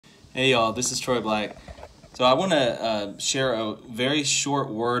Hey y'all, this is Troy Black. So I want to share a very short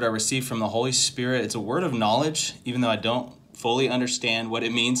word I received from the Holy Spirit. It's a word of knowledge, even though I don't fully understand what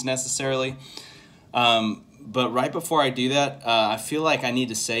it means necessarily. But right before I do that, I feel like I need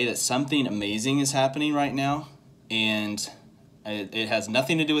to say that something amazing is happening right now, and it has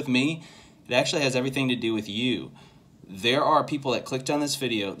nothing to do with me. It actually has everything to do with you. There are people that clicked on this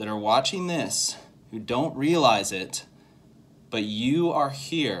video that are watching this who don't realize it, but you are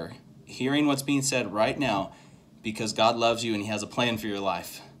here hearing what's being said right now because God loves you and He has a plan for your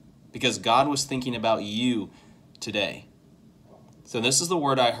life. Because God was thinking about you today. So this is the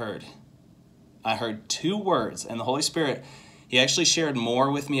word I heard. I heard two words, and the Holy Spirit, He actually shared more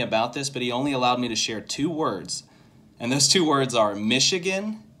with me about this, but He only allowed me to share two words. And those two words are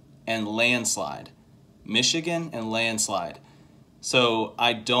Michigan and landslide. Michigan and landslide. So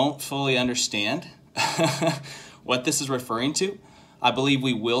I don't fully understand what this is referring to. I believe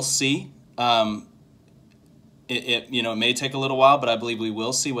we will see. It may take a little while, but I believe we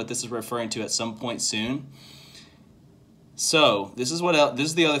will see what this is referring to at some point soon. So this is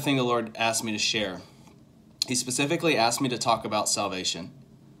the other thing the Lord asked me to share. He specifically asked me to talk about salvation.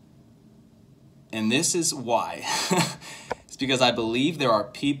 And this is why. It's because I believe there are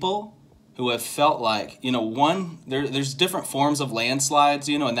people who have felt like, there's different forms of landslides,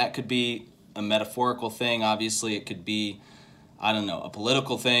 and that could be a metaphorical thing. Obviously, it could be, a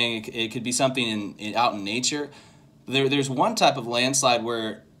political thing. It could be something out in nature. There's one type of landslide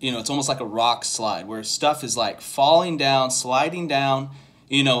where, it's almost like a rock slide, where stuff is like falling down, sliding down,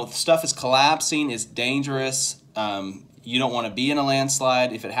 stuff is collapsing, it's dangerous. You don't want to be in a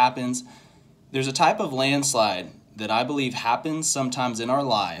landslide if it happens. There's a type of landslide that I believe happens sometimes in our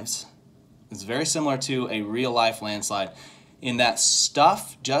lives. It's very similar to a real life landslide in that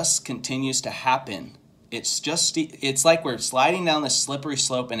stuff just continues to happen. It's like we're sliding down this slippery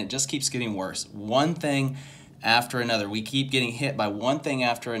slope and it just keeps getting worse. One thing after another. We keep getting hit by one thing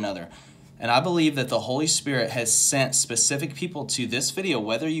after another. And I believe that the Holy Spirit has sent specific people to this video,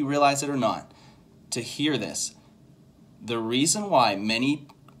 whether you realize it or not, to hear this. The reason why many,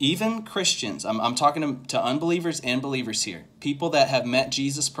 even Christians, I'm talking to unbelievers and believers here, people that have met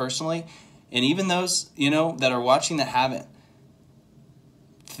Jesus personally, and even those, that are watching that haven't,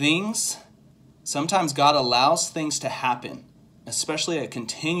 sometimes God allows things to happen, especially a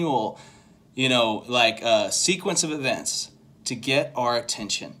continual, sequence of events to get our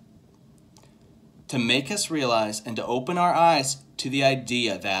attention, to make us realize and to open our eyes to the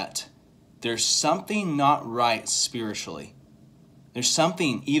idea that there's something not right spiritually. There's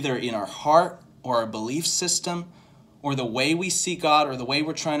something either in our heart or our belief system or the way we see God or the way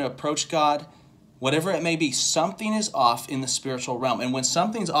we're trying to approach God, whatever it may be, something is off in the spiritual realm. And when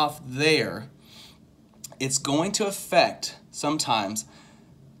something's off there, it's going to affect sometimes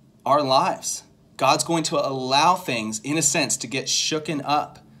our lives. God's going to allow things, in a sense, to get shooken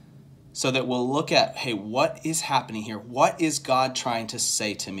up so that we'll look at, hey, what is happening here? What is God trying to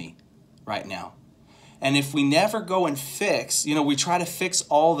say to me right now? And if we never go and fix, we try to fix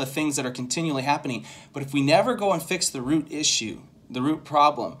all the things that are continually happening, but if we never go and fix the root issue, the root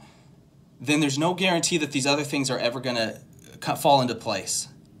problem, then there's no guarantee that these other things are ever going to fall into place.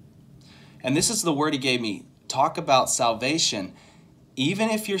 And this is the word He gave me. Talk about salvation.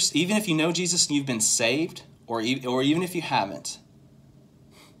 Even if you know Jesus and you've been saved, or even if you haven't,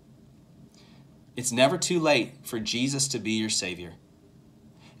 it's never too late for Jesus to be your Savior.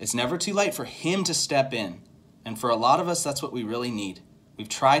 It's never too late for Him to step in. And for a lot of us, that's what we really need. We've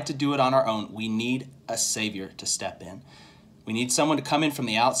tried to do it on our own. We need a Savior to step in. We need someone to come in from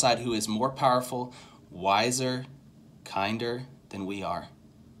the outside who is more powerful, wiser, kinder than we are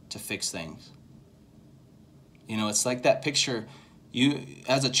to fix things. It's like that picture.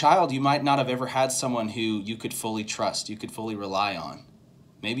 As a child, you might not have ever had someone who you could fully trust, you could fully rely on.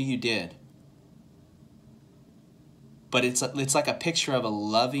 Maybe you did. But it's like a picture of a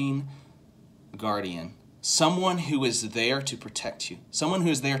loving guardian, someone who is there to protect you, someone who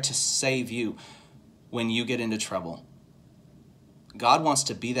is there to save you when you get into trouble. God wants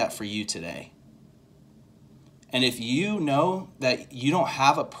to be that for you today. And if you know that you don't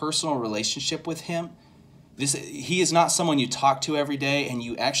have a personal relationship with Him, He is not someone you talk to every day and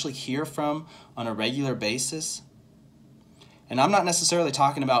you actually hear from on a regular basis. And I'm not necessarily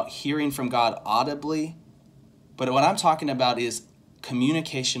talking about hearing from God audibly, but what I'm talking about is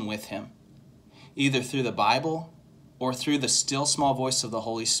communication with Him, either through the Bible or through the still small voice of the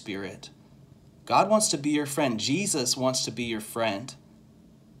Holy Spirit. God wants to be your friend. Jesus wants to be your friend.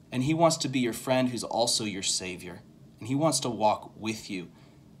 And He wants to be your friend who's also your Savior. And He wants to walk with you.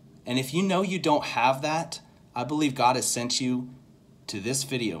 And if you know you don't have that, I believe God has sent you to this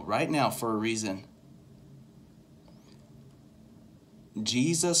video right now for a reason.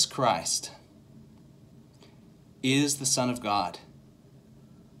 Jesus Christ is the Son of God.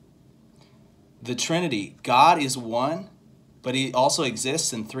 The Trinity, God is one, but he also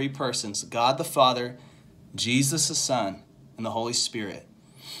exists in three persons: God the Father, Jesus the Son, and the Holy Spirit.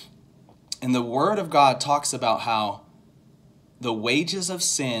 And the Word of God talks about how the wages of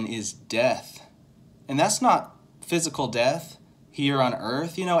sin is death. And that's not physical death here on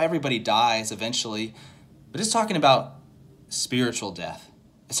earth. You know, everybody dies eventually. But it's talking about spiritual death.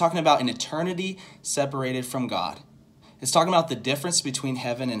 It's talking about an eternity separated from God. It's talking about the difference between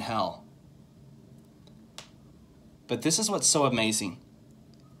heaven and hell. But this is what's so amazing.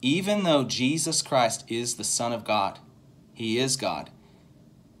 Even though Jesus Christ is the Son of God, he is God,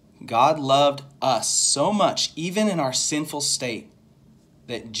 God loved us so much, even in our sinful state,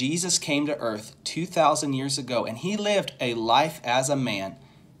 that Jesus came to earth 2,000 years ago, and he lived a life as a man.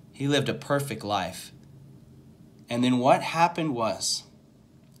 He lived a perfect life. And then what happened was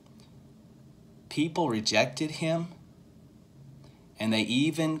people rejected him, and they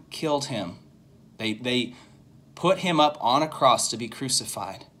even killed him. They put him up on a cross to be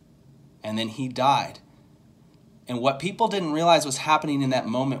crucified, and then he died. And what people didn't realize was happening in that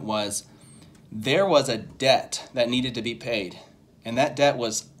moment was there was a debt that needed to be paid. And that debt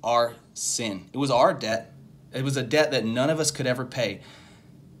was our sin. It was our debt. It was a debt that none of us could ever pay.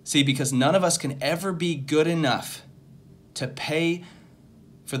 See, because none of us can ever be good enough to pay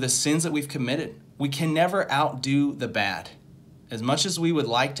for the sins that we've committed. We can never outdo the bad, as much as we would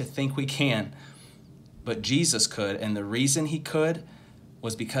like to think we can. But Jesus could, and the reason he could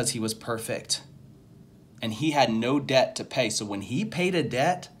was because he was perfect. And he had no debt to pay. So when he paid a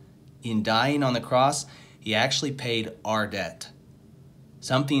debt in dying on the cross, he actually paid our debt.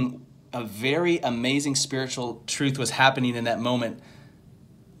 A very amazing spiritual truth was happening in that moment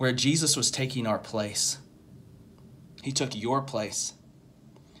where Jesus was taking our place. He took your place.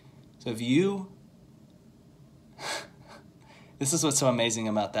 So if you, this is what's so amazing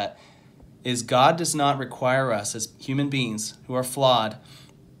about that, is God does not require us as human beings who are flawed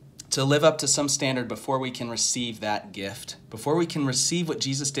to live up to some standard before we can receive that gift, before we can receive what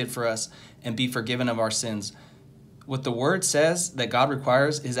Jesus did for us and be forgiven of our sins. What the Word says that God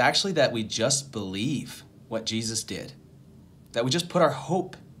requires is actually that we just believe what Jesus did, that we just put our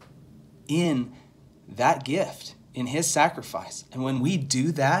hope in that gift, in his sacrifice. And when we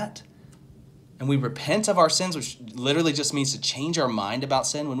do that, and we repent of our sins, which literally just means to change our mind about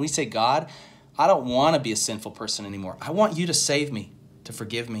sin, when we say, God, I don't want to be a sinful person anymore. I want you to save me, to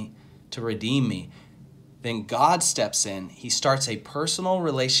forgive me, to redeem me. Then God steps in. He starts a personal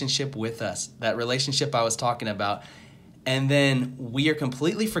relationship with us, that relationship I was talking about. And then we are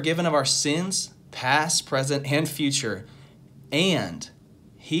completely forgiven of our sins, past, present, and future. And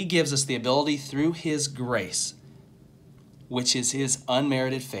he gives us the ability through his grace, which is his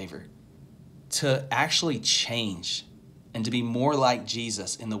unmerited favor, to actually change and to be more like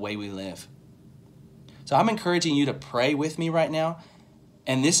Jesus in the way we live. So I'm encouraging you to pray with me right now.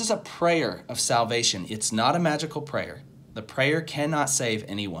 And this is a prayer of salvation. It's not a magical prayer. The prayer cannot save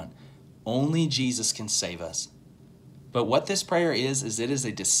anyone. Only Jesus can save us. But what this prayer is it is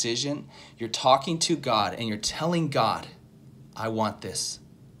a decision. You're talking to God and you're telling God, I want this.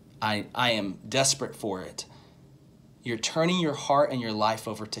 I am desperate for it. You're turning your heart and your life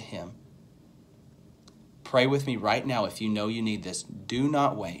over to him. Pray with me right now if you know you need this. Do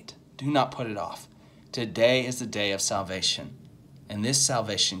not wait. Do not put it off. Today is the day of salvation. And this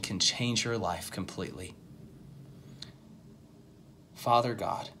salvation can change your life completely. Father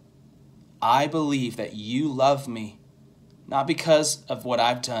God, I believe that you love me, not because of what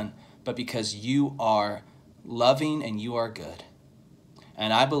I've done, but because you are loving and you are good.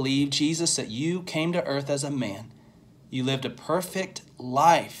 And I believe, Jesus, that you came to earth as a man. You lived a perfect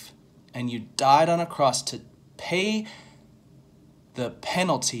life, and you died on a cross to pay the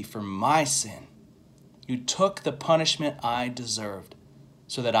penalty for my sin. You took the punishment I deserved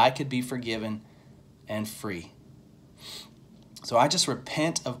so that I could be forgiven and free. So I just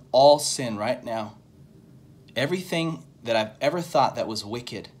repent of all sin right now. Everything that I've ever thought that was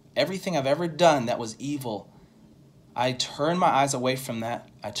wicked, everything I've ever done that was evil, I turn my eyes away from that.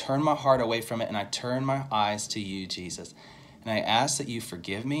 I turn my heart away from it, and I turn my eyes to you, Jesus. And I ask that you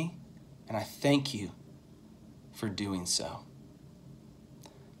forgive me, and I thank you for doing so.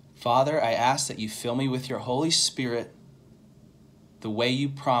 Father, I ask that you fill me with your Holy Spirit the way you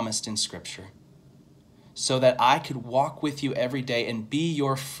promised in Scripture, so that I could walk with you every day and be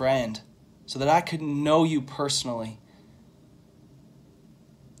your friend, so that I could know you personally.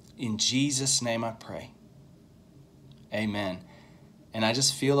 In Jesus' name I pray. Amen. And I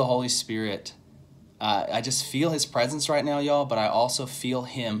just feel the Holy Spirit. I just feel his presence right now, y'all, but I also feel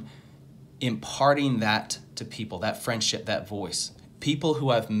him imparting that to people, that friendship, that voice. People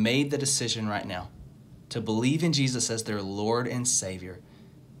who have made the decision right now to believe in Jesus as their Lord and Savior.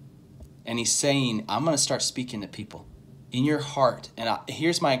 And he's saying, I'm going to start speaking to people in your heart. And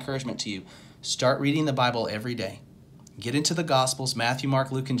here's my encouragement to you. Start reading the Bible every day. Get into the Gospels, Matthew,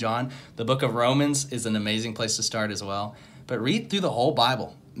 Mark, Luke, and John. The book of Romans is an amazing place to start as well. But read through the whole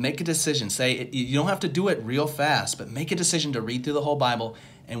Bible. Make a decision. Say, you don't have to do it real fast, but make a decision to read through the whole Bible.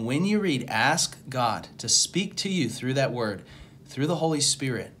 And when you read, ask God to speak to you through that word, through the Holy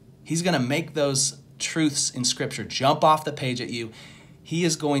Spirit. He's going to make those truths in Scripture jump off the page at you. He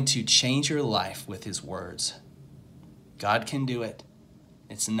is going to change your life with his words. God can do it.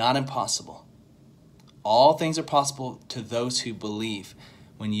 It's not impossible. All things are possible to those who believe.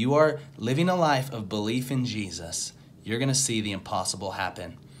 When you are living a life of belief in Jesus, you're going to see the impossible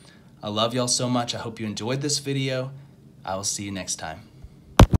happen. I love y'all so much. I hope you enjoyed this video. I will see you next time.